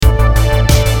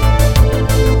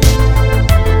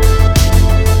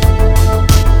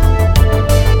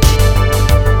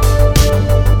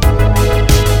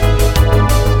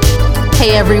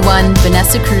Hey everyone,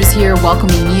 Vanessa Cruz here,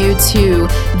 welcoming you to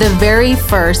the very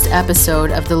first episode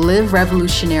of the Live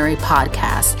Revolutionary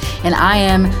podcast. And I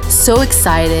am so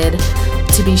excited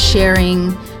to be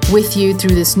sharing with you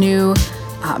through this new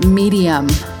medium,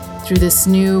 through this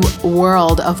new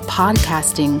world of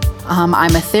podcasting.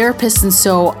 I'm a therapist, and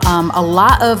so a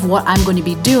lot of what I'm going to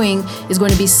be doing is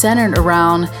going to be centered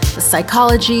around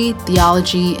psychology,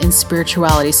 theology, and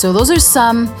spirituality. So those are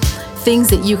some things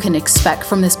that you can expect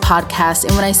from this podcast.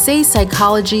 And when I say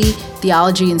psychology,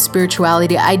 theology, and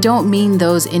spirituality, I don't mean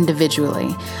those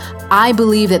individually. I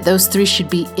believe that those three should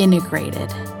be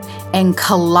integrated and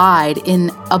collide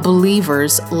in a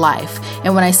believer's life.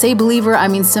 And when I say believer, I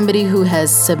mean somebody who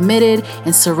has submitted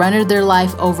and surrendered their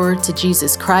life over to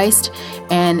Jesus Christ,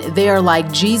 and they are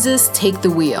like, Jesus, take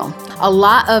the wheel. A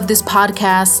lot of this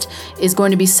podcast is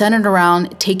going to be centered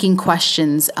around taking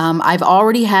questions. I've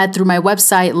already had through my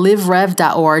website,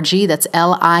 liverev.org, that's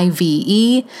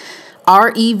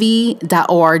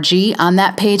liverev.org. On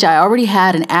that page, I already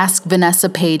had an Ask Vanessa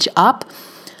page up,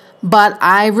 but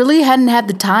I really hadn't had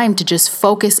the time to just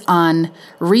focus on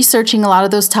researching a lot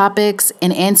of those topics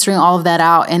and answering all of that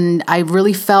out. And I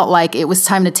really felt like it was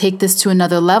time to take this to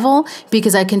another level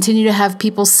because I continue to have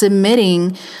people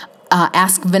submitting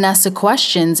Ask Vanessa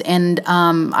questions, and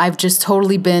I've just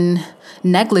totally been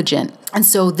negligent. And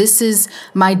so this is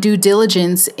my due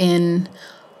diligence in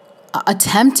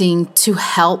attempting to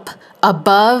help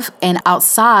above and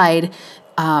outside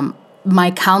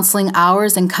my counseling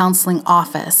hours and counseling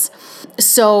office.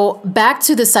 So back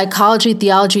to the psychology,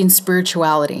 theology, and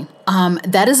spirituality.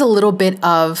 That is a little bit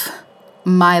of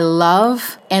my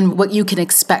love and what you can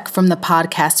expect from the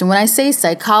podcast. And when I say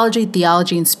psychology,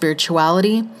 theology, and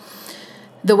spirituality,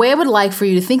 the way I would like for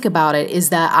you to think about it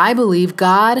is that I believe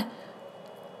God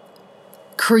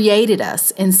created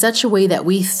us in such a way that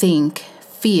we think,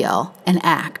 feel, and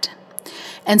act.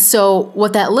 And so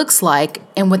what that looks like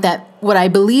and what I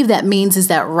believe that means is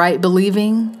that right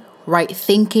believing, right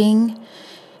thinking,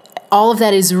 all of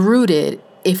that is rooted.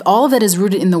 If all of that is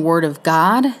rooted in the Word of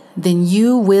God, then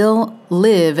you will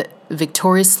live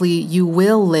victoriously. You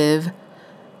will live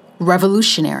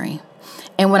revolutionary.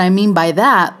 And what I mean by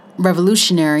that,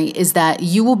 revolutionary, is that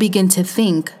you will begin to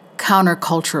think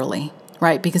counterculturally,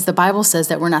 right? Because the Bible says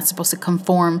that we're not supposed to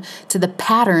conform to the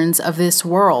patterns of this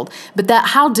world. But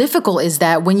how difficult is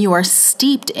that when you are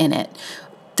steeped in it?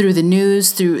 Through the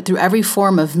news, through every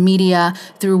form of media,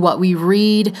 through what we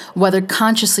read, whether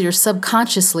consciously or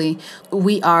subconsciously,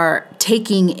 we are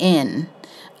taking in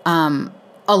a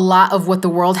lot of what the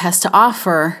world has to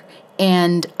offer.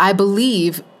 And I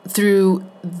believe through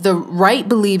the right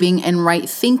believing and right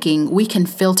thinking, we can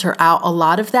filter out a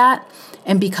lot of that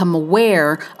and become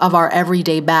aware of our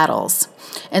everyday battles.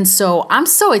 And so I'm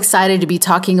so excited to be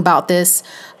talking about this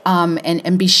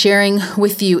and be sharing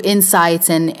with you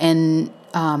insights and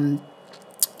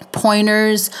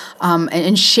pointers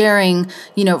and sharing,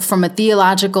 from a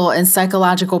theological and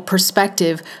psychological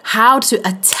perspective, how to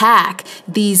attack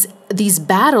these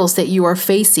battles that you are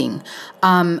facing.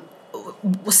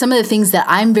 Some of the things that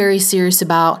I'm very serious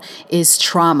about is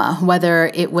trauma, whether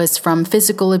it was from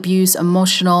physical abuse,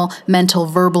 emotional, mental,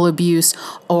 verbal abuse,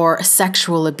 or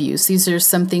sexual abuse. These are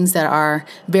some things that are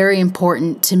very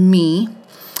important to me.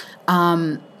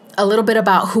 A little bit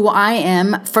about who I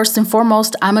am. First and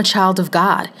foremost, I'm a child of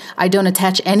God. I don't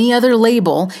attach any other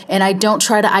label, and I don't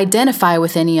try to identify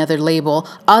with any other label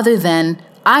other than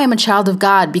I am a child of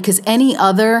God, because any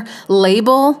other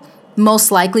label most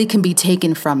likely can be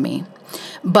taken from me.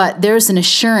 But there's an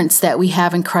assurance that we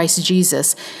have in Christ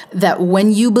Jesus that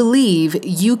when you believe,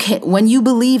 when you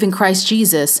believe in Christ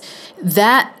Jesus,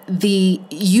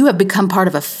 you have become part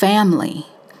of a family,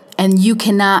 and you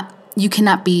cannot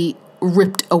be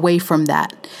ripped away from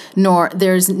that. Nor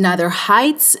there's neither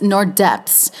heights nor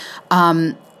depths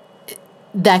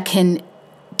that can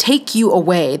take you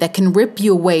away, that can rip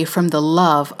you away from the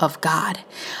love of God.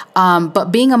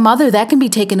 But being a mother, that can be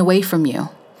taken away from you.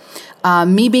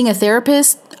 Me being a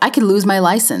therapist, I could lose my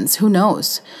license. Who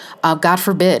knows? God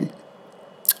forbid.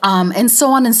 And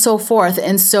so on and so forth.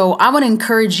 And so I want to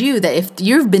encourage you that if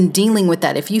you've been dealing with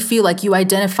that, if you feel like you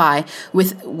identify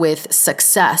with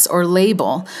success or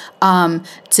label,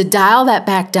 to dial that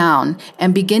back down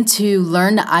and begin to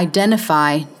learn to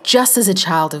identify just as a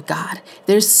child of God.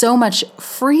 There's so much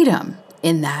freedom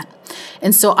in that.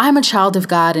 And so I'm a child of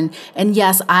God, and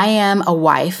yes, I am a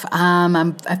wife.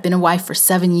 I've been a wife for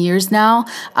 7 years now.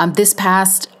 This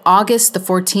past August the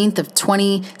 14th of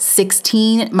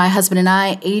 2016, my husband and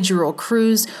I, Adriel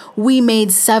Cruz, we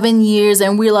made 7 years,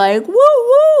 and we're like,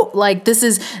 woo, like this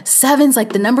is seven's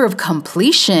like the number of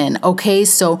completion. Okay.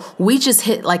 So we just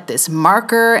hit like this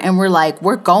marker and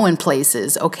we're going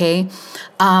places. Okay.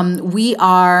 We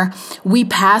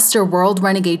pastor World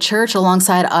Renegade Church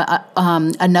alongside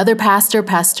another pastor,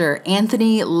 Pastor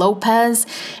Anthony Lopez,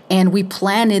 and we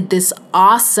planted this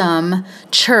awesome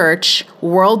church,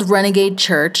 World Renegade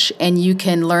Church, and you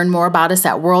can learn more about us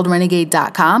at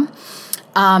worldrenegade.com.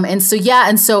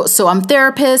 So I'm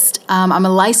therapist. I'm a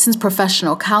licensed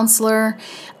professional counselor,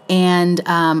 and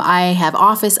I have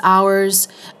office hours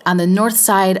on the north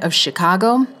side of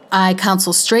Chicago. I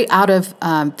counsel straight out of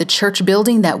the church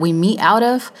building that we meet out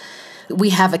of.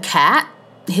 We have a cat.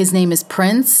 His name is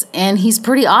Prince, and he's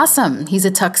pretty awesome. He's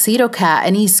a tuxedo cat,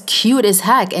 and he's cute as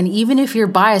heck. And even if you're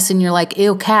biased and you're like,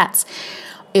 ew, cats,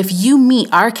 if you meet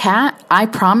our cat, I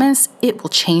promise it will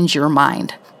change your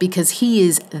mind, because he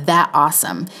is that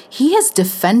awesome. He has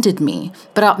defended me,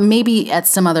 but maybe at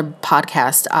some other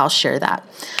podcast, I'll share that.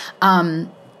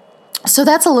 So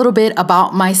that's a little bit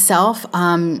about myself.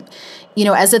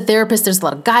 As a therapist, there's a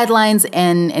lot of guidelines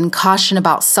and caution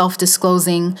about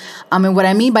self-disclosing. And what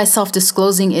I mean by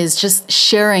self-disclosing is just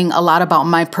sharing a lot about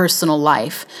my personal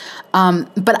life.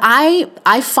 But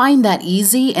I find that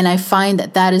easy, and I find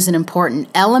that is an important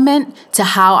element to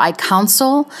how I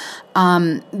counsel.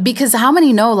 Because how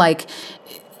many know, like,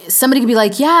 somebody could be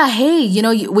like, yeah, hey,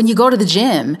 when you go to the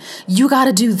gym, you got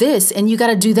to do this and you got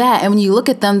to do that. And when you look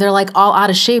at them, they're like all out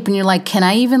of shape. And you're like,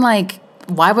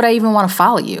 why would I even want to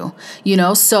follow you?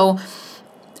 So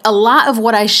a lot of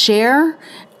what I share,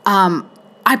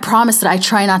 I promise that I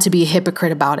try not to be a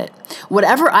hypocrite about it.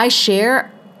 Whatever I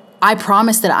share, I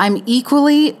promise that I'm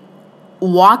equally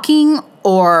walking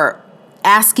or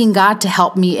asking God to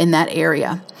help me in that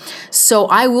area. So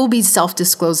I will be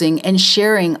self-disclosing and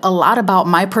sharing a lot about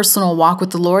my personal walk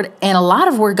with the Lord and a lot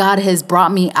of where God has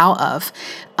brought me out of.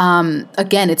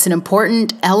 Again, it's an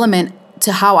important element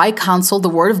to how I counsel. The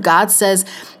Word of God says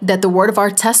that the word of our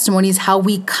testimony is how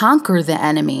we conquer the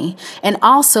enemy and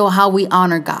also how we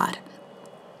honor God.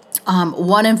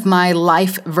 One of my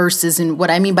life verses, and what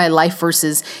I mean by life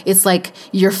verses, it's like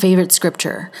your favorite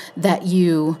scripture that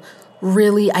you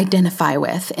really identify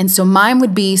with. And so mine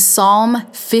would be Psalm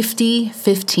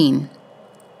 50:15.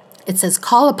 It says,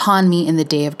 "Call upon me in the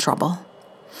day of trouble.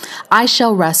 I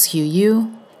shall rescue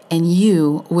you, and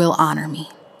you will honor me."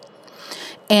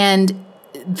 And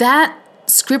that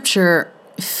scripture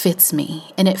fits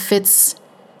me, and it fits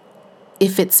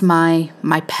my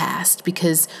past,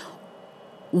 because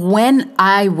when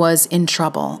I was in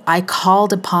trouble, I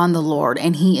called upon the Lord,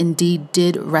 and He indeed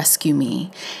did rescue me.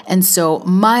 And so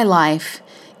my life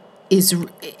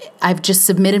I've just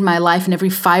submitted my life, and every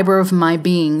fiber of my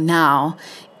being now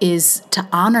is to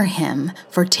honor Him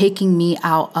for taking me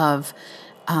out of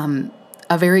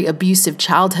a very abusive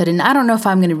childhood. And I don't know if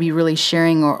I'm going to be really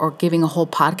sharing or giving a whole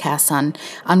podcast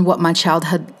on what my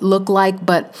childhood looked like,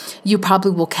 but you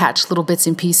probably will catch little bits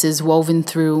and pieces woven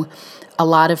through a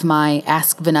lot of my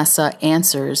Ask Vanessa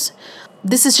answers.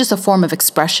 This is just a form of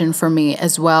expression for me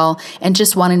as well, and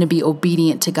just wanting to be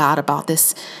obedient to God about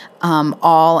this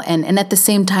all, and at the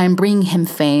same time bring Him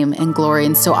fame and glory.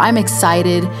 And so I'm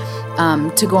excited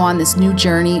to go on this new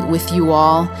journey with you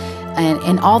all,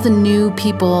 and all the new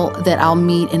people that I'll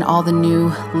meet and all the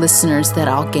new listeners that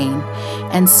I'll gain.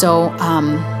 And so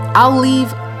I'll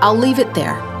leave it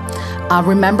there.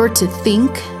 Remember to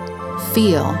think,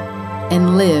 feel,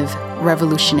 and live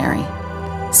revolutionary.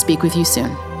 Speak with you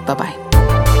soon. Bye-bye.